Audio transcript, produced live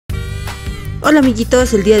Hola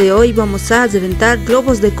amiguitos, el día de hoy vamos a reventar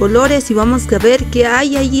globos de colores y vamos a ver qué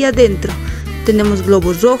hay ahí adentro. Tenemos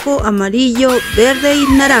globos rojo, amarillo, verde y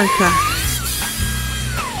naranja.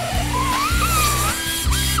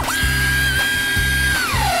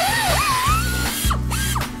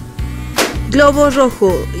 Globo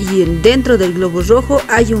rojo, y dentro del globo rojo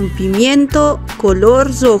hay un pimiento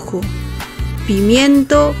color rojo.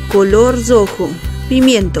 Pimiento color rojo.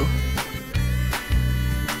 Pimiento.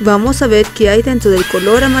 Vamos a ver qué hay dentro del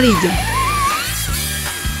color amarillo.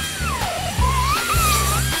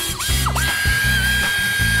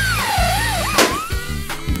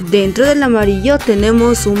 Dentro del amarillo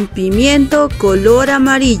tenemos un pimiento color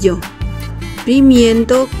amarillo.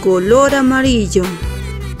 Pimiento color amarillo.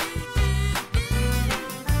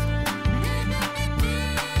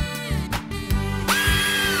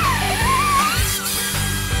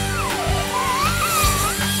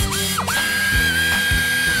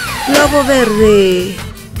 Globo verde.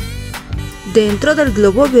 Dentro del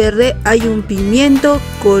globo verde hay un pimiento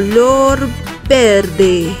color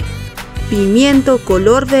verde. Pimiento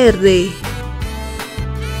color verde.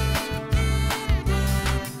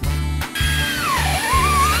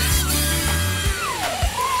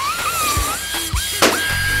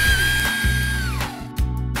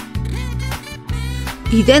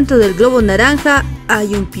 Y dentro del globo naranja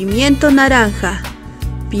hay un pimiento naranja.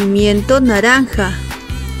 Pimiento naranja.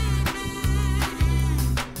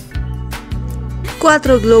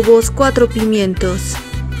 4 globos, 4 pimientos.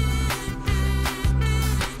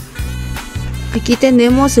 Aquí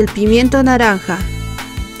tenemos el pimiento naranja,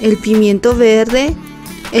 el pimiento verde,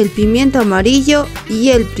 el pimiento amarillo y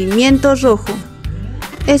el pimiento rojo.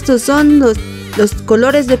 Estos son los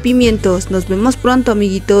colores de pimientos. Nos vemos pronto,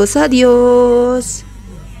 amiguitos. Adiós.